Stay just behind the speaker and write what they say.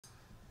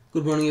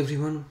Good morning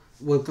everyone,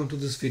 welcome to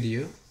this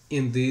video.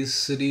 In this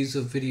series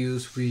of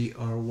videos we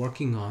are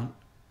working on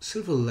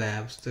several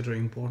labs that are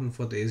important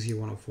for the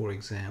AZ104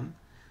 exam,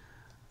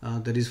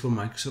 that is for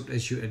Microsoft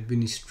Azure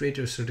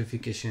Administrator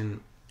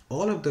certification.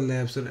 All of the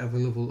labs are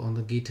available on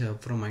the GitHub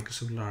from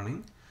Microsoft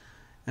Learning,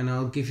 and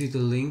I'll give you the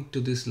link to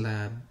this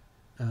lab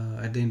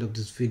at the end of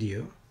this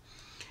video.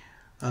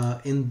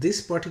 In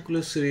this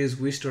particular series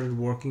we started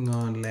working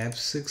on lab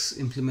 6,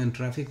 implement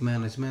traffic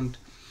management.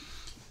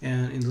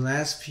 And in the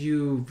last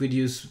few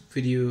videos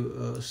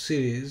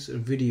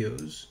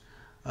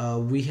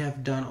we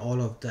have done all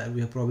of that.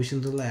 We have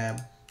provisioned the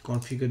lab,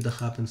 configured the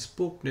hub and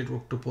spoke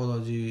network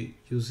topology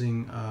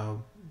using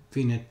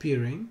VNet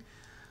peering.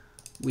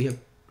 We have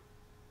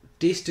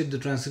tested the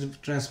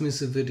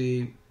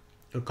transmissivity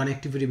or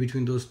connectivity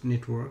between those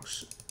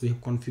networks. We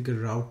have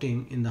configured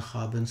routing in the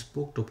hub and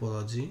spoke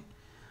topology.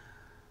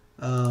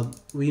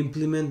 We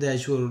implement the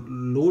Azure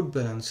load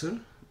balancer.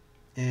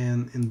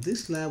 And in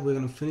this lab we're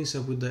going to finish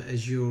up with the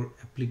Azure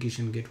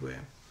Application Gateway.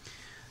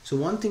 So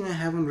one thing I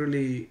haven't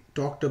really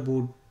talked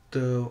about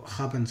the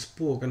hub and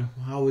spoke and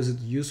how is it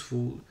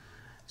useful.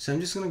 So I'm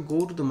just going to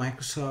go to the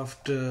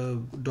Microsoft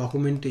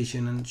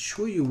documentation and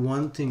show you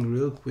one thing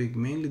real quick,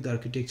 mainly the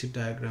architecture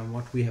diagram,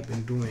 what we have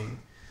been doing,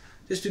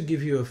 just to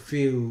give you a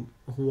feel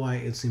why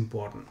it's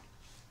important.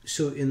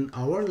 So in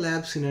our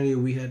lab scenario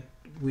we have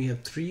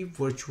 3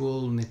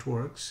 virtual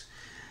networks,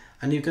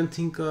 and you can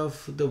think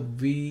of the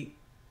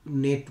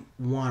VNet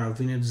 1 or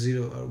VNet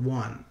 0 or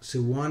 1.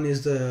 So 1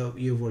 is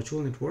your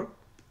virtual network,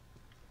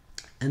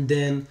 and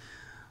then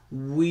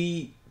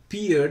we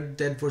paired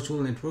that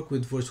virtual network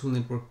with virtual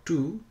network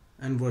 2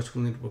 and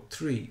virtual network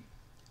 3.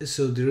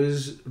 So there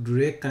is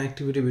direct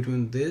connectivity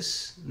between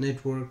this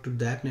network to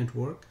that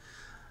network,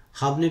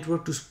 hub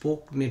network to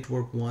spoke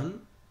network 1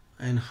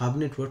 and hub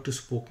network to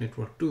spoke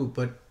network 2.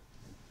 But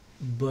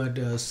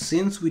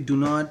since we do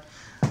not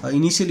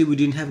initially we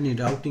didn't have any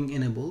routing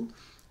enabled,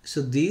 so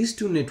these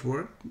two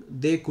networks,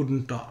 they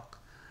couldn't talk.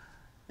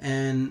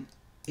 And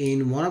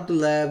in one of the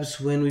labs,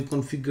 when we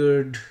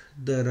configured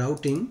the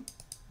routing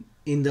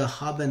in the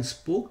hub and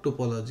spoke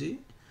topology,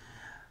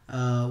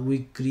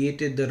 we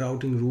created the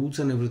routing rules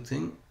and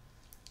everything,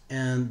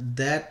 and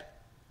that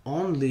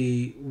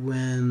only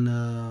when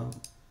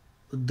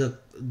the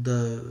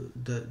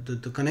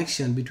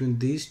connection between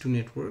these two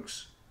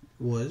networks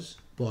was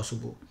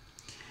possible.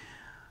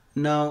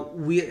 Now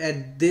we are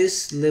at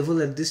this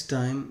level at this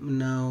time.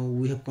 Now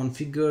we have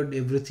configured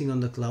everything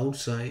on the cloud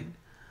side,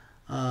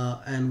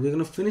 and we're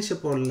going to finish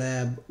up our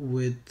lab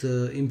with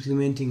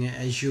implementing an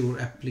Azure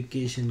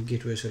Application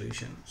Gateway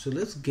solution. So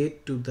let's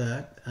get to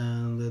that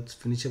and let's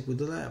finish up with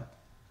the lab.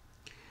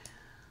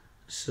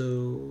 So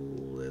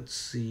let's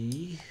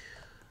see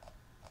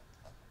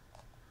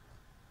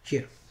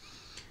here.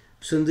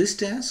 So in this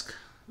task,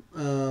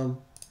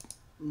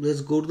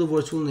 let's go to the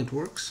virtual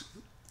networks,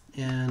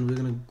 and we're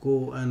gonna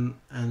go and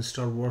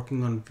start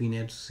working on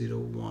VNet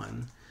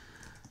 01.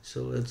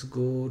 So let's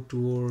go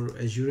to our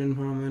Azure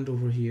environment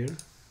over here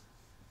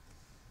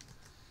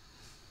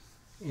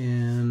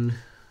and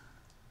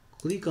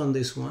click on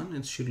this one.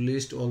 It should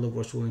list all the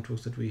virtual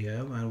networks that we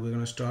have, and we're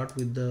gonna start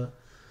with the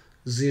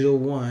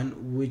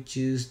 01, which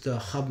is the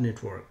hub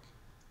network.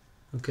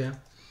 Okay,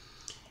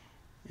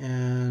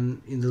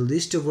 and in the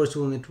list of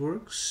virtual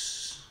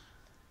networks,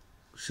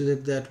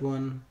 select that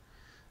one.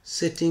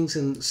 Settings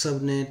and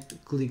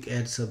subnet, click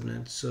add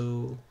subnet.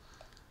 So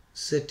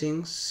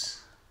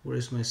settings, where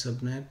is my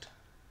subnet?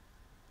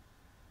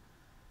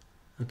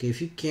 Okay,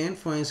 if you can't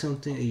find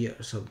something, yeah,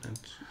 subnet,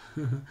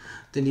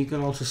 then you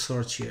can also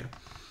search here.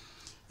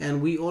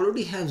 And we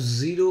already have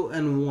 0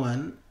 and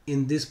 1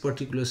 in this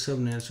particular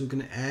subnet, so we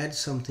can add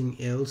something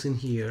else in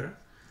here,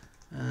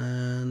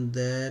 and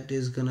that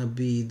is gonna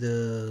be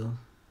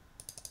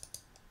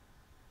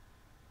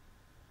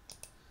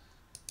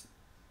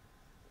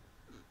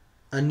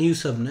a new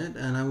subnet,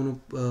 and I'm going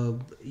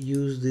to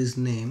use these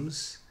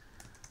names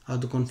or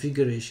the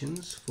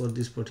configurations for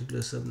these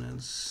particular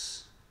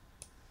subnets.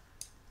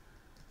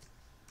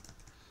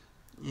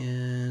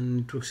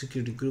 And network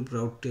security group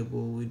route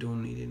table, we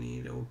don't need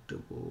any.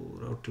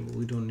 Route table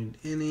we don't need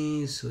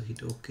any, so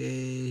hit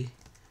OK.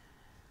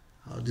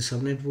 The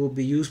subnet will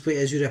be used by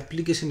Azure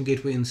Application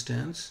Gateway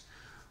instance,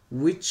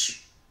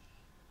 which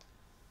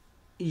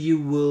you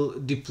will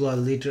deploy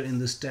later in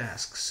this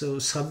task. So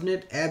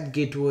subnet app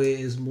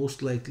gateway is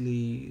most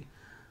likely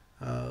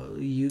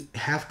you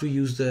have to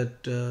use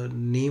that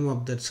name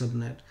of that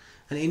subnet,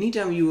 and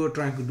anytime you are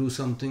trying to do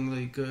something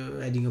like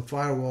adding a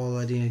firewall,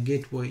 adding a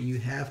gateway, you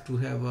have to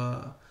have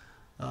a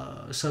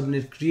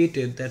subnet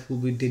created that will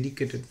be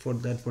dedicated for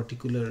that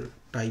particular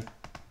type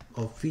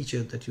of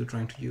feature that you're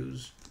trying to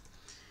use.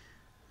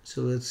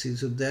 So let's see.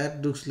 So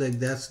that looks like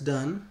that's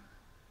done.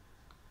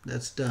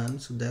 That's done.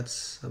 So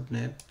that's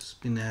subnet's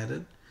been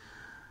added.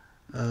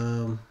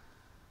 Then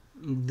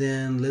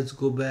let's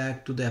go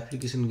back to the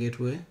application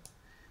gateway,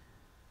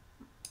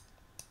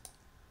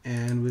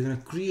 and we're going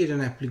to create an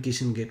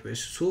application gateway.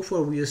 So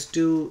far we are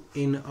still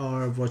in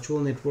our virtual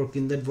network.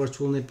 In that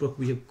virtual network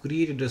we have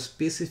created a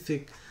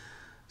specific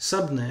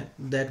subnet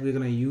that we're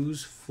going to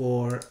use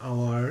for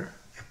our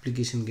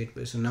application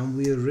gateway. So now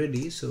we are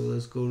ready. So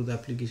let's go to the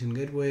application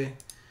gateway,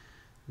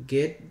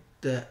 get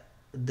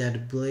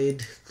that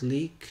blade,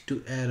 click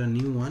to add a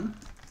new one,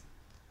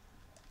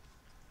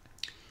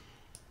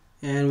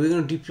 and we're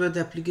going to deploy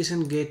the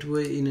application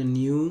gateway in a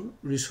new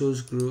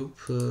resource group.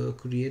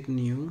 Create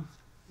new.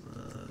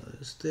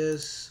 Is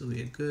this,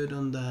 we are good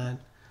on that.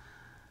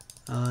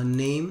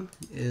 Name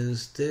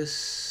is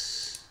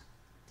this.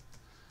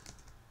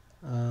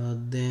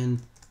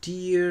 Then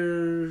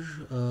tier,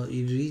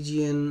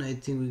 region, I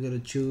think we gotta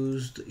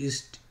choose the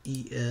East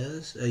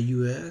ES,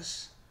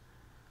 US.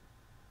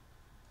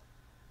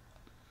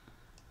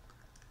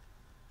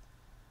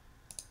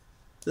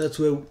 That's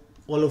where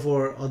all of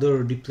our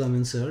other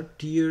deployments are.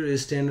 Tier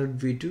is standard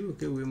v2.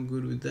 Okay, I'm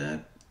good with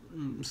that.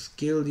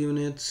 Scale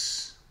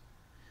units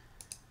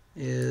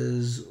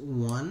is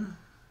 1.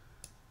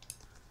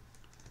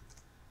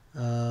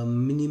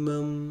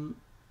 Minimum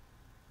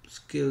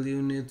scale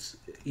units,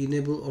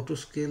 enable auto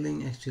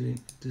scaling. Actually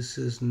this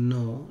is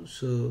no,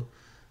 so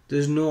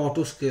there's no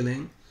auto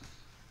scaling.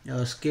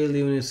 Scale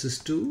units is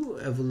 2.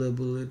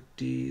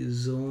 Availability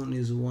zone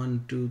is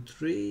 1, 2,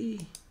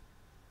 3,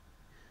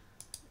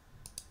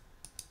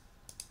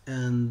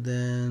 and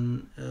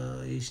then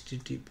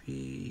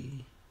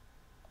HTTP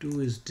 2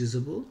 is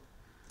disable.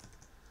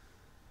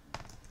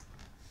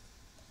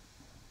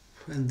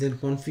 And then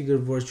configure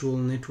virtual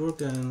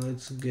network, and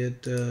let's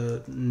get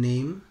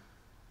name.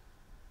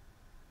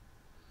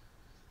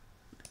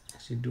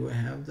 Actually, do I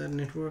have that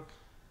network?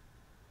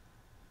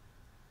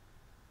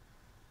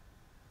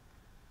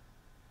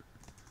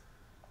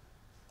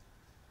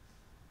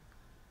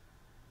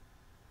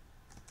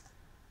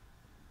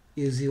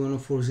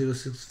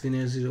 AZ10406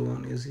 VNet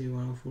 01,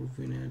 AZ104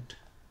 VNet.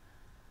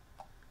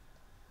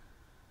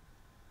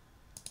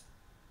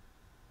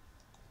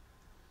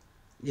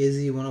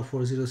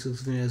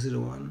 AZ10406 VNet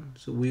 01.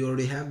 So we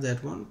already have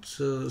that one.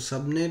 So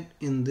subnet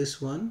in this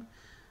one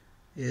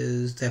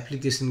is the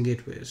application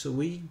gateway. So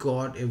we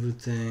got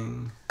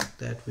everything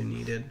that we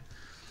needed.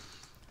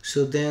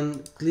 So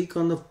then click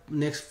on the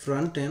next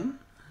front end.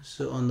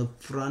 So on the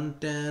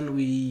front end,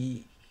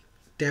 we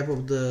tap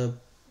of the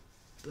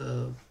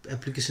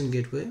application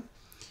gateway.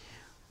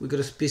 We got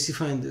to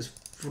specify in this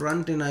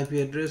front end IP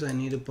address. I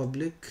need a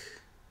public,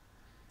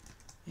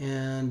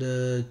 and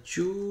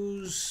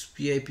choose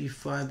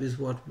PIP5 is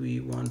what we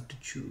want to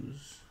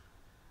choose.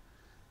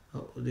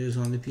 Oh, there's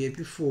only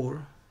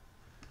PIP4.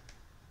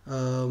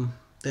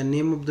 The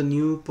name of the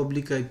new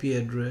public IP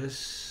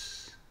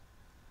address.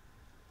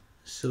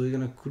 So we're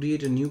gonna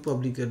create a new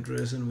public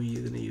address, and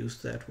we're gonna use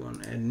that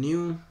one. Add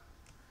new,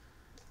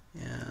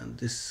 and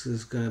this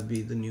is gonna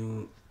be the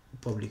new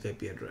public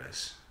IP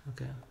address.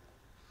 Okay.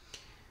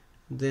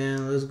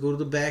 Then let's go to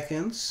the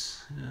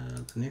backends,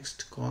 the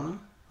next column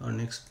or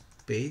next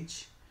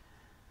page,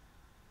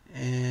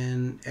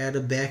 and add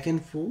a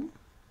backend pool,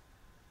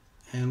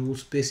 and we'll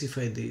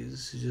specify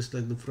these. Just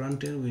like the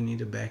front end, we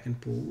need a backend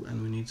pool,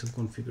 and we need some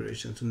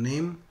configuration. So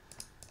name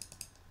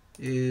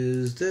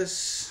is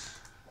this,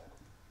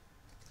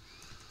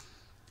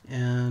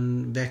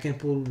 and backend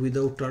pool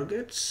without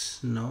targets,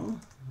 no,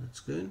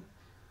 that's good.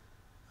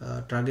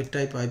 Target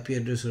type IP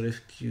address or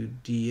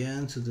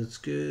FQDN, so that's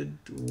good.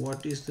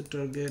 What is the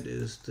target?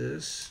 Is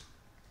this.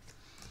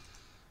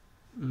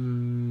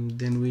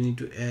 Then we need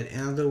to add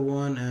another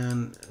one,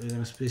 and we're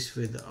going to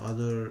specify the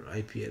other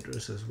IP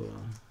address as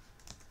well.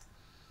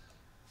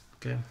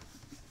 Okay,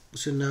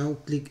 so now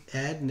click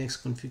add next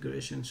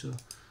configuration. So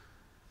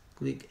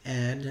click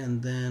add,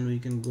 and then we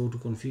can go to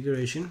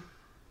configuration,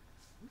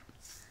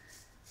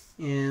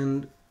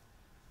 and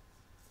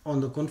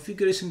on the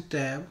configuration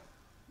tab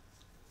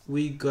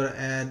we gotta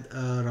add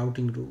a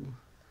routing rule.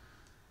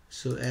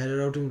 So add a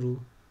routing rule.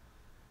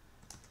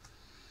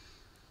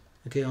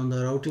 Okay, on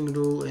the routing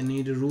rule I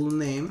need a rule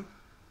name,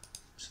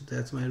 so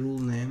that's my rule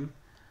name.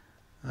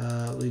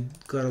 We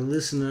got a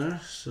listener,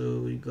 so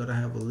we gotta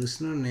have a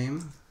listener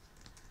name.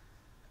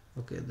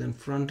 Okay, then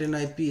front end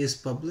IP is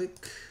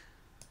public.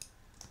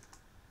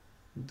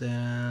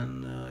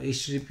 Then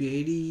HTTP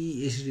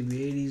 80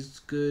 is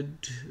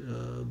good.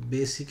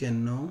 Basic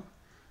and no.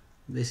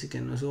 Basic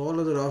and no. So all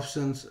other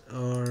options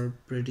are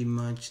pretty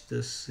much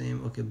the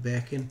same. Okay,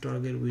 backend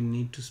target we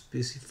need to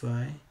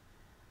specify.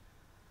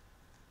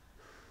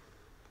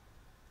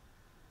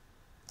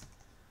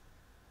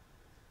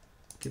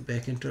 Okay,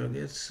 backend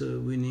targets. So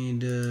we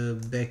need a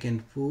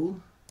backend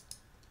pool.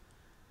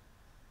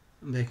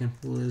 Backend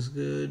pool is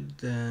good.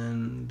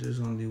 Then there's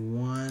only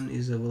one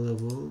is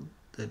available.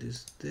 That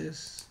is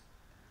this.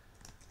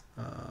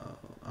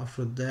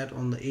 After that,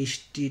 on the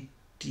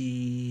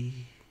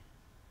HTTP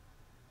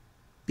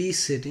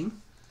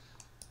setting,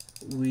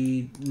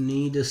 we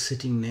need a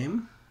setting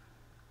name.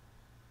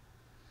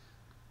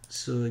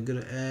 So I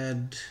gotta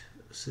add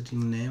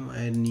setting name.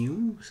 Add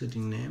new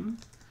setting name.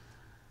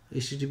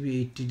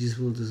 HTTP 80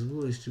 disabled,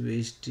 HTTP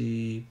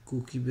 80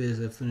 cookie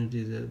based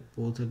affinity, that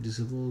both are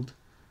disabled,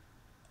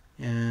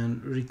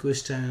 and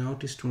request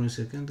timeout is 20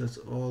 seconds. That's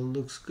all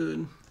looks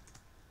good.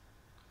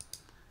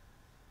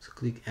 So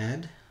click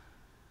add.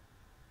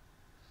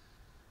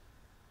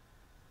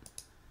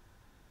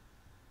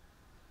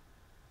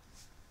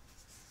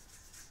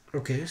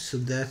 Okay, so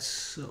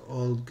that's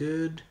all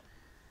good.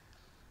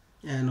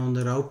 And on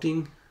the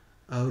routing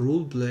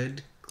rule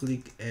blade,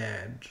 click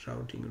add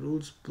routing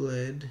rules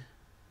blade,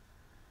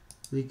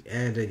 click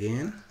add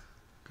again.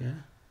 Okay.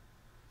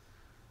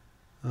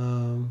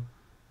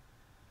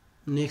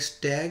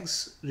 Next,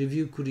 tags,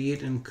 review,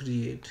 create and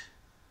create.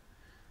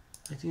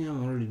 I think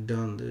I'm already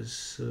done this.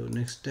 So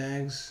next,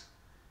 tags,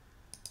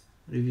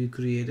 review,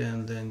 create,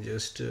 and then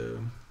just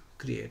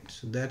create.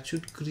 So that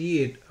should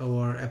create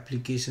our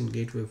application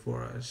gateway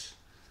for us,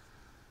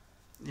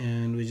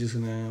 and we're just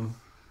gonna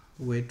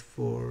wait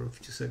for a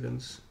few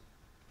seconds.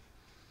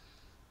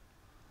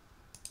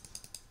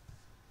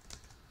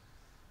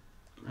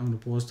 I'm gonna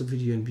pause the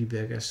video and be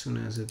back as soon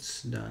as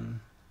it's done.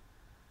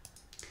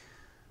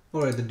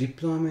 Alright, the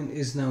deployment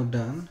is now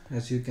done.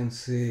 As you can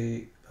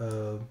see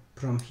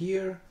from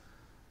here,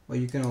 or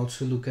you can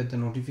also look at the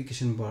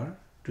notification bar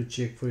to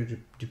check for your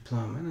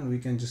deployment, and we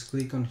can just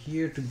click on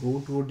here to go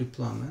to our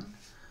deployment.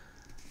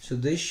 So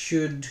this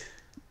should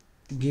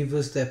give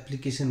us the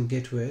application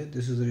gateway.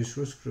 This is the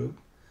resource group,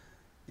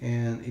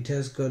 and it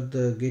has got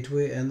the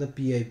gateway and the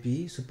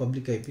PIP, so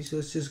public IP. So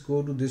let's just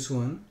go to this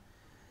one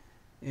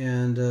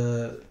and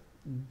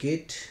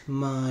get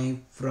my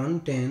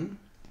front end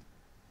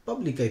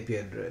public IP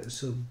address.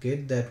 So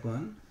get that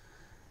one,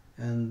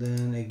 and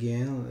then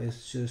again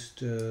let's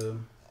just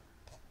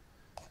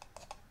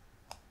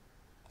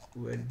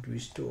where do we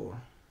store?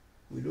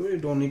 We really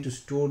don't need to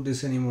store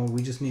this anymore.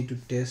 We just need to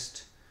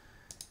test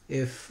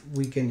if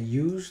we can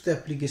use the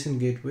application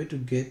gateway to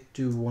get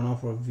to one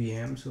of our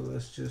VMs. So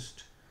let's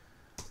just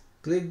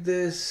click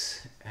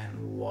this and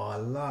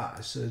voila.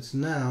 So it's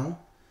now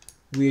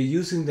we are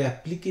using the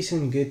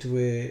application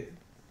gateway,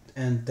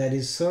 and that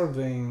is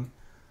serving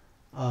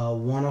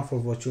one of our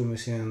virtual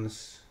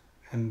machines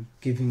and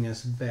giving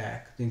us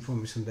back the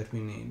information that we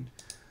need.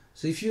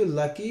 So if you're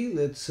lucky,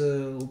 let's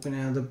open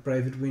another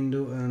private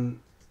window and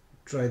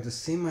try the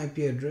same IP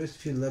address.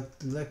 If you're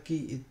lucky,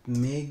 it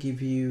may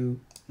give you,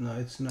 no,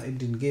 it's not, it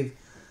didn't give,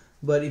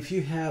 but if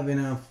you have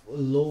enough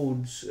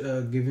loads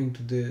giving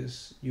to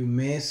this, you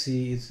may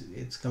see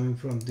it's coming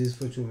from this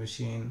virtual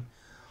machine,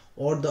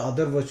 or the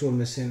other virtual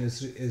machine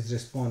is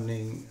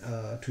responding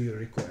to your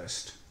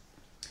request.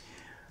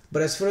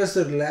 But as far as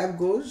the lab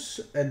goes,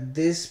 at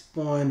this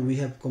point we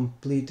have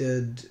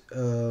completed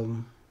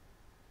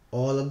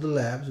all of the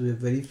labs. We have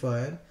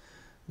verified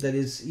that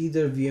it's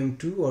either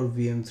VM2 or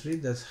VM3.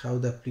 That's how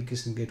the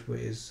application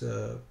gateway is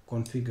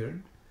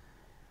configured.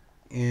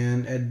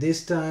 And at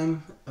this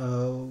time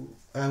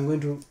I'm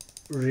going to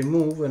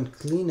remove and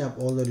clean up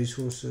all the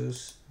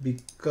resources,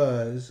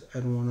 because I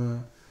don't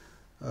want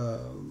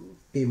to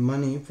pay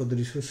money for the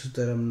resources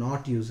that I'm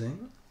not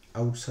using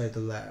outside the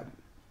lab.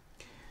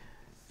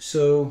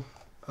 So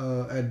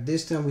at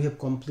this time we have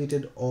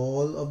completed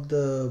all of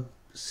the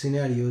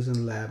scenarios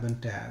in lab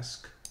and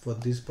task for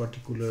this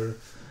particular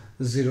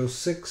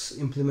 06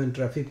 implement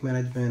traffic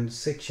management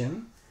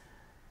section.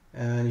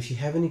 And if you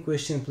have any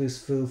question,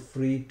 please feel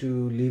free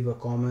to leave a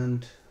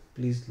comment.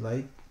 Please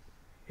like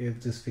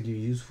if this video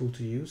is useful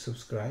to you,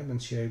 subscribe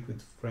and share it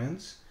with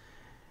friends,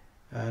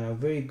 and a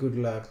very good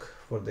luck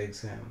for the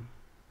exam.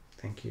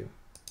 Thank you.